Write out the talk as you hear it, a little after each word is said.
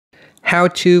How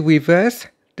to reverse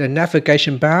the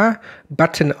navigation bar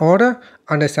button order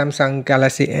on the Samsung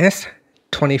Galaxy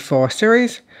S24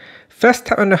 series. First,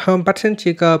 tap on the home button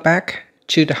to go back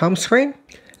to the home screen.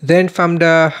 Then from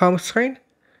the home screen,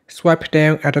 swipe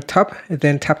down at the top,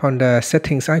 then tap on the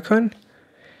settings icon.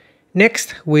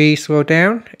 Next, we scroll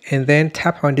down and then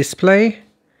tap on display.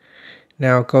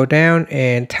 Now go down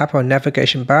and tap on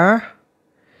navigation bar.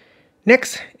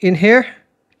 Next, in here,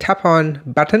 tap on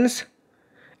buttons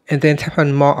and then tap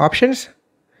on more options.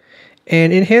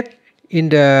 And in here, in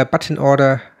the button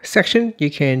order section, you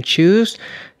can choose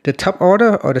the top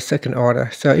order or the second order.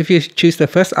 So if you choose the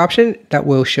first option, that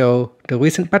will show the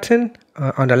recent button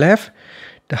on the left,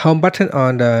 the home button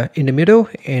in the middle,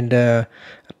 and the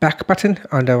back button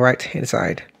on the right hand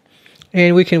side.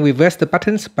 And we can reverse the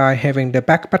buttons by having the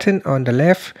back button on the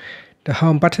left, the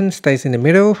home button stays in the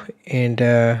middle, and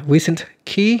the recent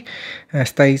key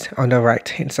stays on the right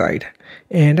hand side.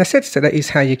 And that's it. So that is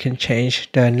how you can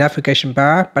change the navigation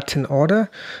bar button order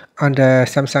on the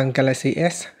Samsung Galaxy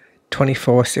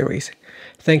S24 series.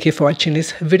 Thank you for watching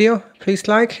this video. Please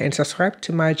like and subscribe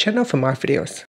to my channel for more videos.